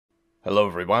Hello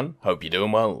everyone, hope you're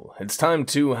doing well. It's time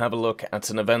to have a look at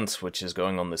an event which is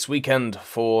going on this weekend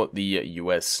for the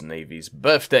US Navy's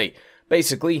birthday.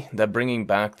 Basically, they're bringing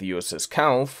back the USS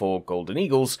Cowell for Golden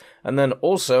Eagles, and then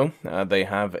also they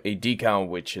have a decal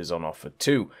which is on offer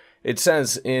too. It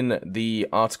says in the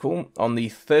article, on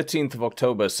the 13th of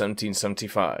October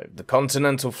 1775, the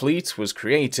Continental Fleet was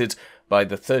created by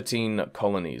the 13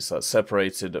 colonies that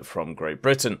separated from Great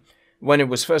Britain. When it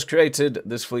was first created,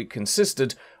 this fleet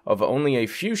consisted of only a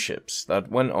few ships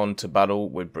that went on to battle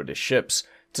with British ships.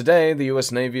 Today, the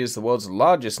US Navy is the world's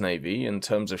largest navy in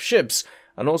terms of ships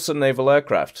and also naval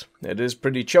aircraft. It is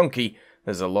pretty chunky.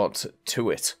 There's a lot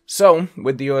to it. So,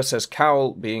 with the USS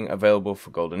Cowell being available for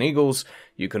Golden Eagles,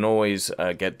 you can always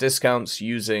get discounts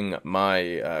using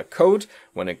my code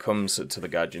when it comes to the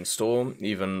Gaijin store.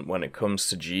 Even when it comes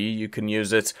to GE, you can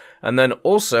use it. And then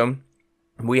also,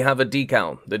 we have a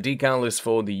decal. The decal is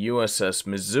for the USS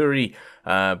Missouri,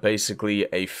 basically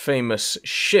a famous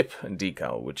ship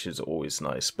decal, which is always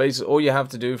nice. Basically, all you have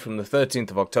to do from the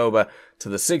 13th of October to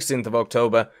the 16th of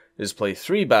October is play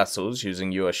 3 battles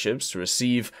using US ships to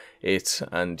receive it,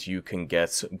 and you can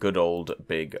get good old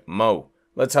Big Mo.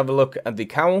 Let's have a look at the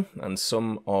Cowell and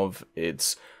some of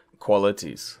its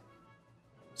qualities.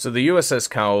 So the USS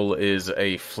Cowell is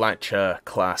a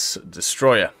Fletcher-class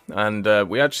destroyer, and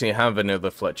we actually have another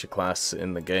Fletcher-class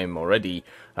in the game already,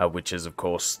 which is, of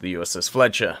course, the USS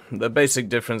Fletcher. The basic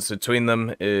difference between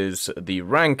them is the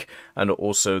rank and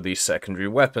also the secondary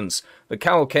weapons. The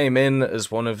Cowell came in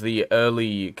as one of the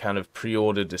early kind of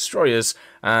pre-order destroyers,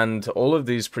 and all of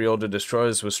these pre-order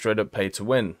destroyers were straight up pay to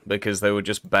win, because they were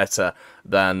just better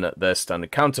than their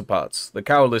standard counterparts. The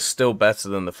Cowell is still better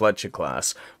than the Fletcher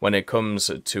class when it comes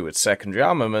to its secondary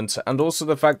armament, and also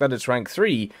the fact that it's rank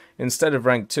 3 instead of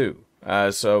rank 2.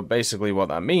 So basically what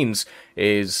that means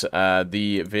is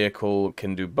the vehicle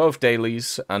can do both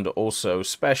dailies and also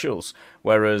specials,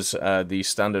 whereas the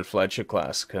standard Fletcher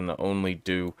class can only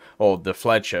do, or the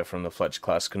Fletcher from the Fletcher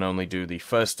class can only do the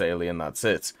first daily and that's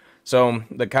it. So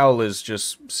the Cowell is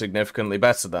just significantly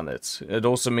better than it. It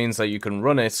also means that you can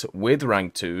run it with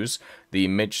rank 2s, the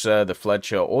Mitchell, the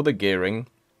Fletcher, or the Gearing,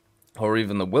 or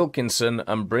even the Wilkinson,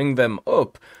 and bring them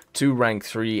up to rank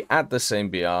 3 at the same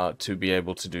BR to be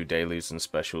able to do dailies and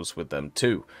specials with them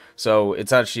too. So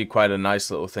it's actually quite a nice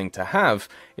little thing to have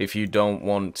if you don't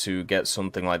want to get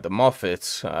something like the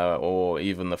Moffat or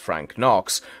even the Frank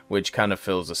Knox, which kind of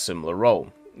fills a similar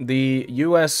role. The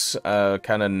US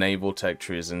kind of naval tech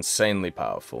tree is insanely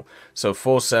powerful. So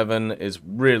 4.7 is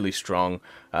really strong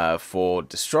for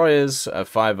destroyers.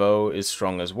 5.0 is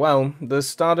strong as well. The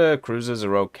starter cruisers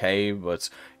are okay, but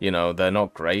you know, they're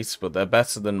not great, but they're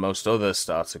better than most other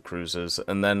starter cruisers.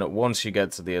 And then once you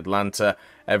get to the Atlanta,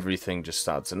 everything just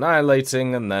starts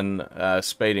annihilating, and then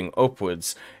spading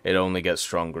upwards, it only gets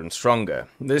stronger and stronger.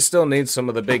 They still need some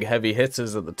of the big heavy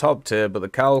hitters at the top tier, but the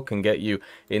Cowell can get you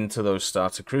into those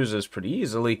starter cruisers pretty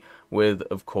easily with,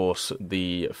 of course,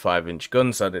 the 5-inch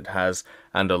guns that it has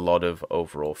and a lot of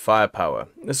overall firepower.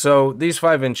 So these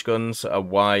 5-inch guns are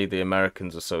why the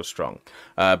Americans are so strong.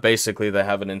 Basically, they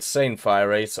have an insane fire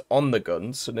rate on the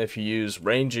guns, and if you use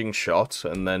ranging shot,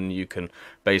 and then you can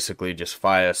basically just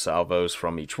fire salvos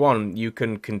from each one, you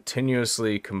can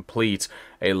continuously complete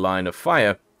a line of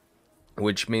fire,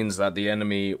 which means that the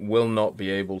enemy will not be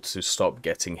able to stop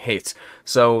getting hit.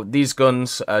 So these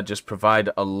guns just provide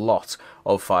a lot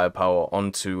of firepower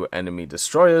onto enemy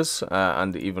destroyers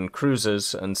and even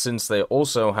cruisers, and since they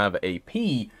also have AP,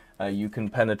 you can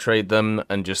penetrate them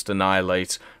and just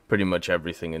annihilate pretty much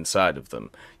everything inside of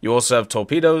them. You also have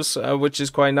torpedoes, which is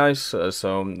quite nice.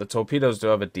 So the torpedoes do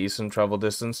have a decent travel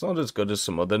distance, not as good as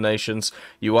some other nations.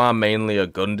 You are mainly a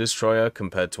gun destroyer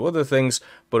compared to other things,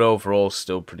 but overall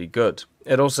still pretty good.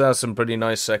 It also has some pretty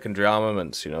nice secondary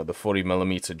armaments, you know, the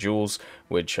 40mm duels,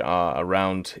 which are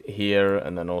around here,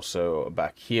 and then also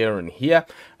back here and here.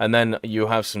 And then you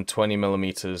have some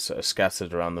 20mm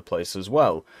scattered around the place as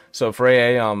well. So for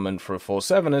AA armament for a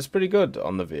 4.7, it's pretty good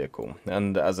on the vehicle.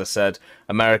 And as I said,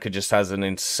 America just has an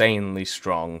insanely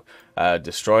strong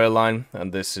destroyer line,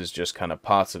 and this is just kind of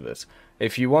part of it.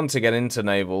 If you want to get into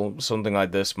naval, something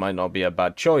like this might not be a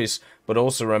bad choice, but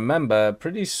also remember,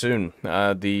 pretty soon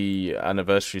the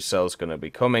anniversary sale is going to be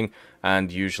coming,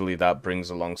 and usually that brings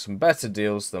along some better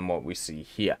deals than what we see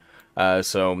here.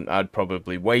 So I'd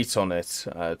probably wait on it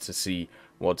to see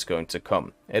what's going to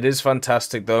come. It is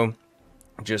fantastic though.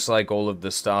 Just like all of the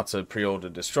starter pre-order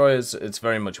destroyers, it's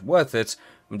very much worth it.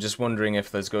 I'm just wondering if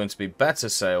there's going to be better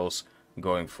sales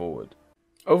going forward.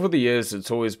 Over the years, it's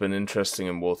always been interesting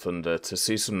in War Thunder to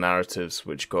see some narratives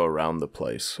which go around the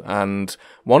place. And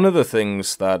one of the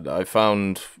things that I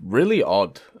found really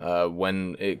odd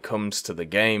when it comes to the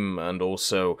game and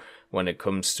also when it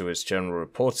comes to its general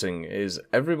reporting is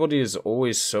everybody is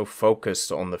always so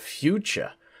focused on the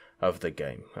future of the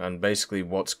game and basically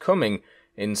what's coming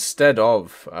instead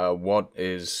of what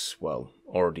is, well,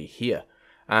 already here.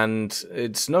 And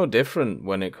it's no different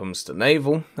when it comes to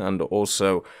naval and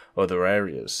also other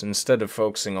areas. Instead of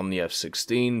focusing on the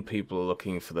F-16, people are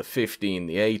looking for the 15,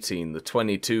 the 18, the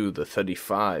 22, the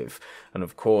 35, and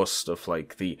of course stuff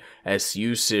like the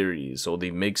SU series or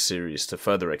the MiG series to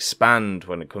further expand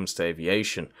when it comes to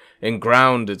aviation. In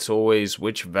ground, it's always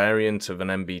which variant of an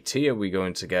MBT are we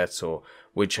going to get, or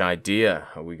which idea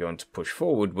are we going to push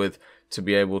forward with to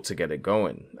be able to get it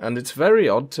going. And it's very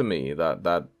odd to me that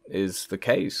that is the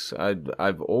case.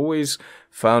 I've always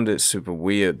found it super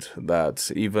weird that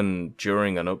even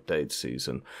during an update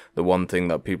season, the one thing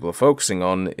that people are focusing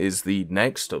on is the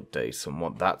next update and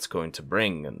what that's going to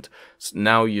bring. And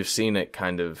now you've seen it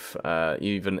kind of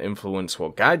even influence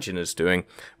what Gaijin is doing,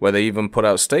 where they even put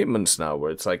out statements now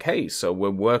where it's like, hey, so we're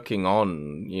working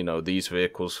on, you know, these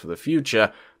vehicles for the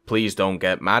future. Please don't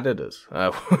get mad at us,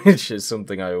 which is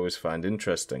something I always find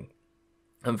interesting.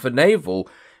 And for naval,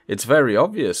 it's very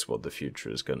obvious what the future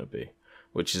is going to be,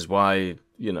 which is why,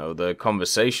 you know, the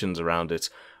conversations around it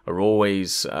are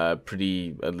always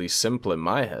pretty, at least simple in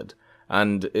my head.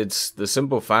 And it's the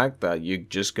simple fact that you're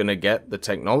just going to get the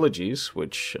technologies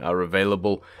which are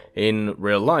available in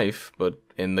real life, but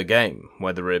in the game,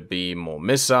 whether it be more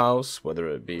missiles, whether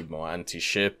it be more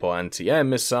anti-ship or anti-air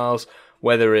missiles,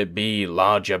 whether it be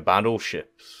larger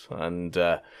battleships, and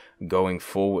going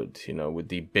forward, you know, with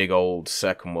the big old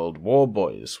Second World War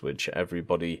boys, which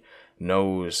everybody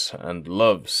knows and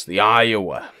loves, the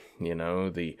Iowa, you know,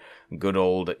 the good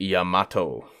old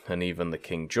Yamato, and even the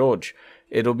King George.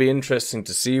 It'll be interesting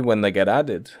to see when they get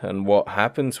added and what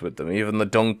happens with them. Even the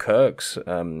Dunkirks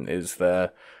is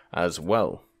there as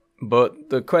well. But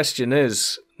the question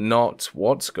is not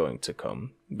what's going to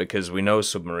come, because we know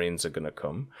submarines are going to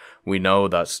come. We know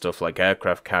that stuff like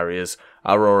aircraft carriers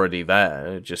are already there.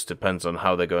 It just depends on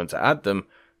how they're going to add them.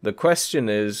 The question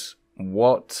is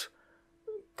what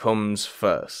comes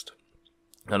first?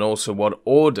 And also what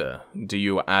order do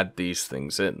you add these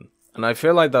things in? And I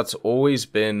feel like that's always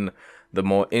been the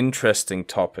more interesting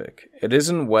topic. It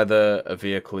isn't whether a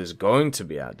vehicle is going to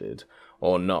be added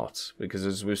or not, because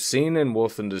as we've seen in War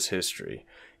Thunder's history,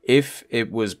 if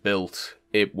it was built,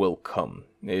 it will come,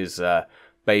 is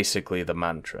basically the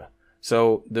mantra.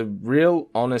 So the real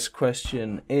honest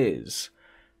question is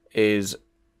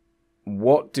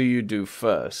what do you do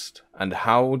first, and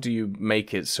how do you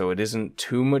make it so it isn't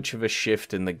too much of a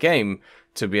shift in the game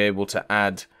to be able to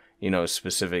add, you know,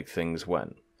 specific things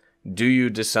when? Do you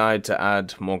decide to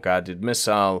add more guided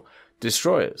missile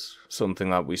destroyers, something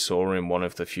that we saw in one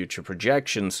of the future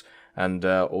projections and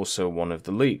also one of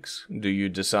the leaks? Do you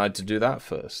decide to do that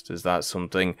first? Is that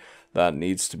something that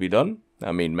needs to be done?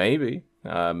 I mean, maybe.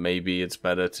 Maybe it's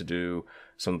better to do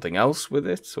something else with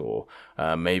it, or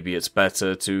maybe it's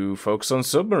better to focus on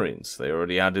submarines. They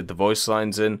already added the voice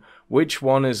lines in. Which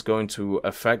one is going to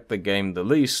affect the game the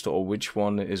least, or which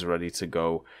one is ready to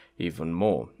go even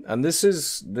more? And this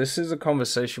is a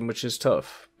conversation which is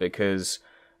tough, because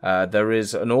there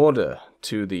is an order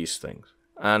to these things.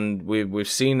 And we've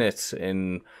seen it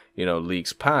in, you know,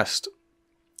 leaks past,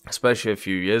 especially a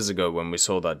few years ago when we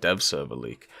saw that dev server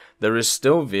leak. There is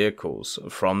still vehicles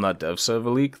from that dev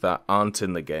server leak that aren't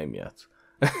in the game yet,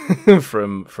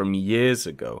 from years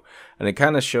ago. And it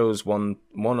kind of shows one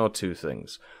or two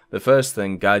things. The first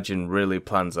thing, Gaijin really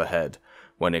plans ahead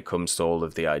when it comes to all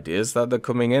of the ideas that they're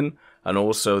coming in, and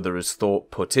also there is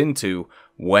thought put into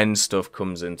when stuff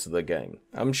comes into the game.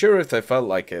 I'm sure if they felt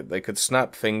like it, they could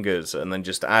snap fingers and then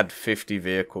just add 50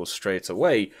 vehicles straight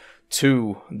away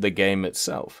to the game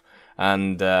itself,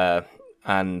 and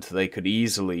they could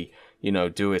easily, you know,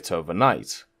 do it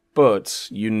overnight. But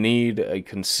you need a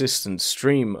consistent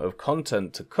stream of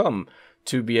content to come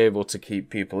to be able to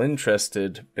keep people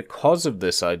interested, because of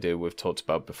this idea we've talked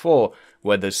about before,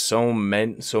 where there's so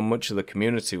much of the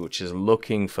community which is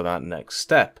looking for that next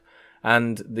step.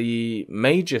 And the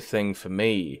major thing for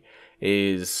me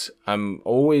is I'm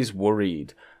always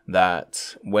worried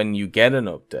that when you get an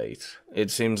update, it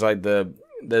seems like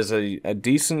there's a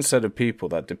decent set of people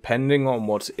that, depending on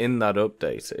what's in that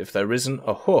update, if there isn't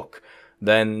a hook,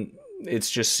 then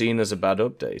it's just seen as a bad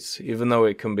update, even though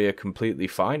it can be a completely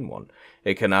fine one.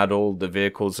 It can add all the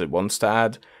vehicles it wants to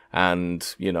add,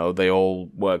 and, you know, they all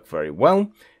work very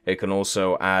well. It can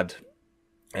also add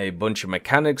a bunch of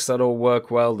mechanics that all work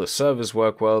well, the servers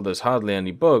work well, there's hardly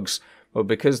any bugs, but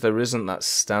because there isn't that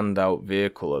standout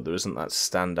vehicle or there isn't that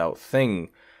standout thing,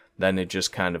 then it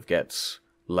just kind of gets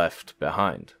left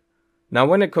behind. Now,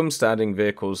 when it comes to adding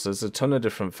vehicles, there's a ton of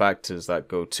different factors that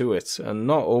go to it, and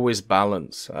not always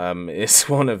balance is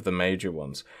one of the major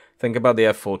ones. Think about the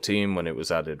F-14 when it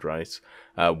was added, right?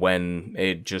 When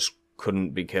it just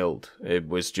couldn't be killed. It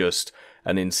was just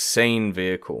an insane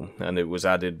vehicle, and it was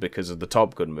added because of the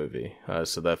Top Gun movie.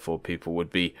 So therefore, people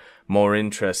would be more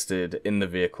interested in the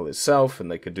vehicle itself, and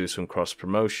they could do some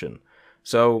cross-promotion.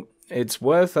 So it's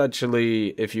worth actually,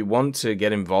 if you want to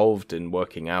get involved in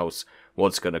working out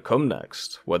what's going to come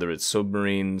next, whether it's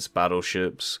submarines,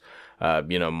 battleships,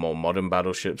 more modern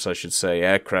battleships, I should say,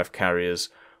 aircraft carriers,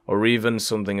 or even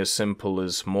something as simple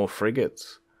as more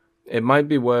frigates. It might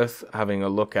be worth having a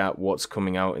look at what's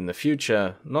coming out in the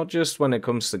future, not just when it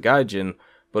comes to Gaijin,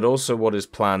 but also what is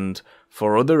planned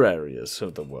for other areas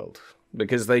of the world.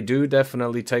 Because they do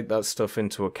definitely take that stuff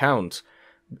into account,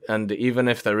 and even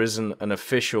if there isn't an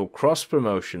official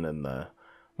cross-promotion in there,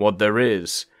 what there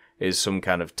is some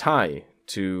kind of tie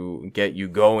to get you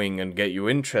going and get you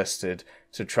interested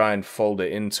to try and fold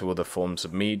it into other forms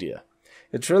of media.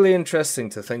 It's really interesting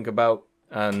to think about,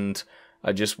 and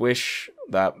I just wish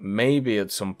that maybe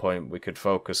at some point we could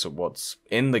focus on what's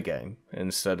in the game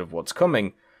instead of what's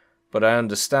coming, but I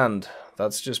understand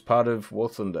that's just part of War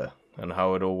Thunder and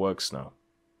how it all works now.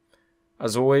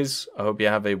 As always, I hope you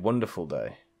have a wonderful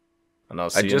day, and I'll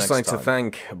see you next time. I'd just like to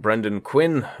thank Brendan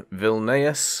Quinn,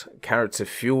 Vilneus, Character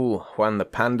Fuel, Juan the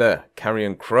Panda,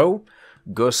 Carrion Crow,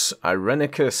 Gus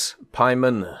Irenicus,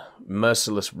 Pyman,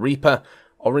 Merciless Reaper,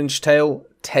 Orange Tail,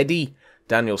 Teddy,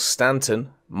 Daniel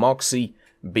Stanton, Moxie,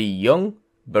 B. Young,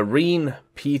 Bareen,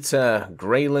 Peter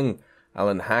Grayling,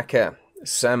 Alan Hacker,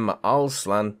 Sem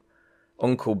Alslan,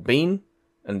 Uncle Bean,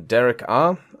 and Derek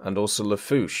R., and also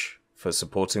Lafouche for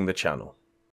supporting the channel.